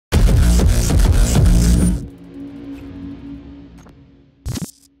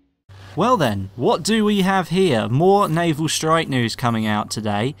Well then, what do we have here? More Naval Strike news coming out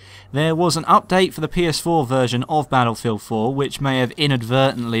today. There was an update for the PS4 version of Battlefield 4, which may have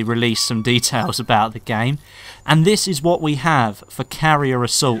inadvertently released some details about the game. And this is what we have for Carrier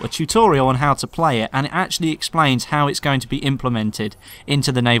Assault, a tutorial on how to play it, and it actually explains how it's going to be implemented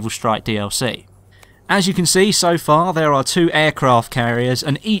into the Naval Strike DLC. As you can see so far, there are 2 aircraft carriers,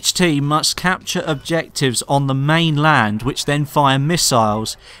 and each team must capture objectives on the main land, which then fire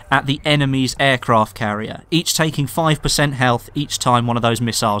missiles at the enemy's aircraft carrier, each taking 5% health each time one of those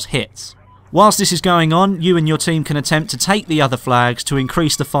missiles hits. Whilst this is going on, you and your team can attempt to take the other flags to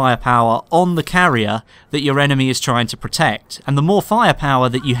increase the firepower on the carrier that your enemy is trying to protect, and the more firepower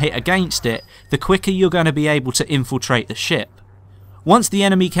that you hit against it, the quicker you're going to be able to infiltrate the ship. Once the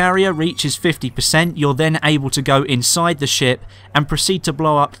enemy carrier reaches 50%, you're then able to go inside the ship and proceed to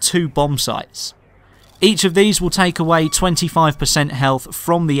blow up 2 bomb sites. Each of these will take away 25% health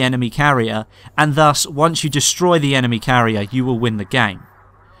from the enemy carrier, and thus once you destroy the enemy carrier you will win the game.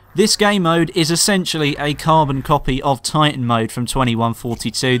 This game mode is essentially a carbon copy of Titan mode from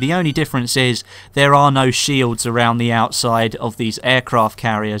 2142. The only difference is there are no shields around the outside of these aircraft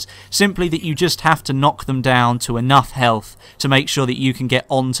carriers, simply that you just have to knock them down to enough health to make sure that you can get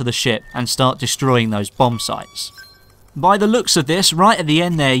onto the ship and start destroying those bomb sites. By the looks of this, right at the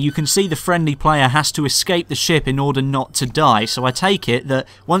end there, you can see the friendly player has to escape the ship in order not to die, so I take it that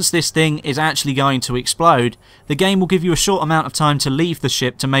once this thing is actually going to explode, the game will give you a short amount of time to leave the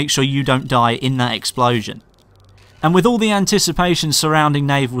ship to make sure you don't die in that explosion. And with all the anticipation surrounding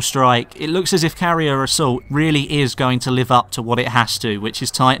Naval Strike, it looks as if Carrier Assault really is going to live up to what it has to, which is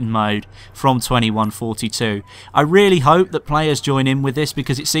Titan mode from 2142. I really hope that players join in with this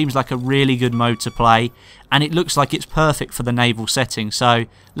because it seems like a really good mode to play, and it looks like it's perfect for the naval setting, so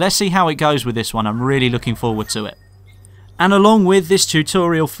let's see how it goes with this one. I'm really looking forward to it. And along with this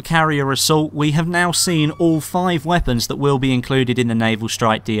tutorial for Carrier Assault, we have now seen all 5 weapons that will be included in the Naval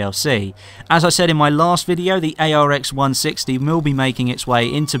Strike DLC. As I said in my last video, the ARX-160 will be making its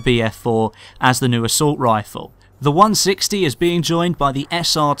way into BF4 as the new assault rifle. The 160 is being joined by the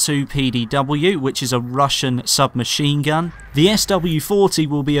SR2 PDW, which is a Russian submachine gun. The SW40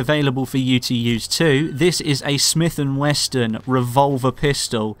 will be available for you to use too. This is a Smith & Wesson revolver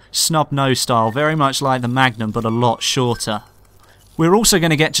pistol, snub nose style, very much like the Magnum but a lot shorter. We're also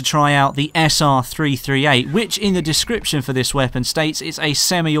going to get to try out the SR338, which in the description for this weapon states it's a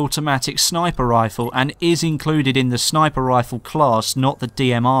semi-automatic sniper rifle and is included in the sniper rifle class, not the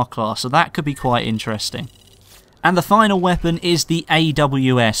DMR class, so that could be quite interesting. And the final weapon is the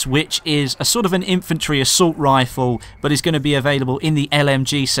AWS, which is a sort of an infantry assault rifle, but is going to be available in the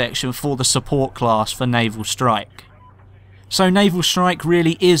LMG section for the support class for Naval Strike. So Naval Strike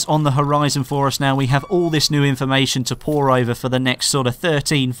really is on the horizon for us now. We have all this new information to pore over for the next sort of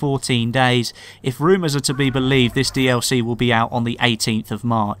 13-14 days. If rumours are to be believed, this DLC will be out on the 18th of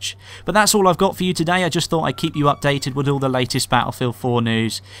March. But that's all I've got for you today. I just thought I'd keep you updated with all the latest Battlefield 4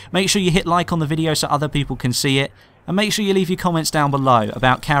 news. Make sure you hit like on the video so other people can see it. And make sure you leave your comments down below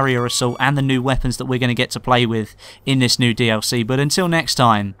about Carrier Assault and the new weapons that we're going to get to play with in this new DLC. But until next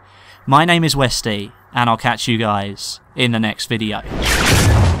time, my name is Westy, and I'll catch you guys in the next video.